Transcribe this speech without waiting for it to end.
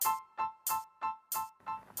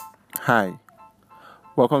Hi,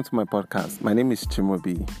 welcome to my podcast. My name is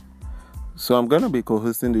Chimobi. So I'm going to be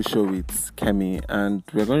co-hosting the show with Kemi, and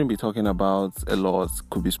we're going to be talking about a lot. It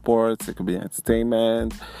could be sports, it could be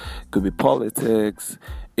entertainment, it could be politics,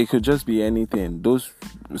 it could just be anything. Those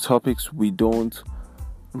topics we don't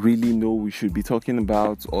really know we should be talking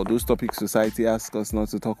about, or those topics society asks us not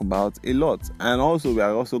to talk about a lot. And also, we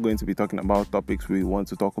are also going to be talking about topics we want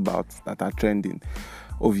to talk about that are trending,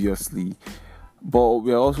 obviously. But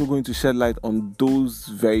we are also going to shed light on those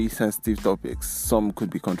very sensitive topics. Some could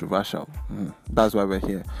be controversial. That's why we're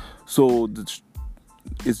here. So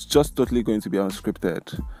it's just totally going to be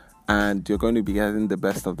unscripted, and you're going to be getting the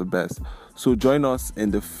best of the best. So join us in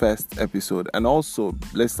the first episode. And also,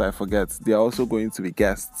 lest I forget, there are also going to be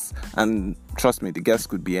guests. And trust me, the guest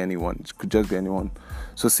could be anyone. It could just be anyone.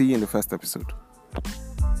 So see you in the first episode.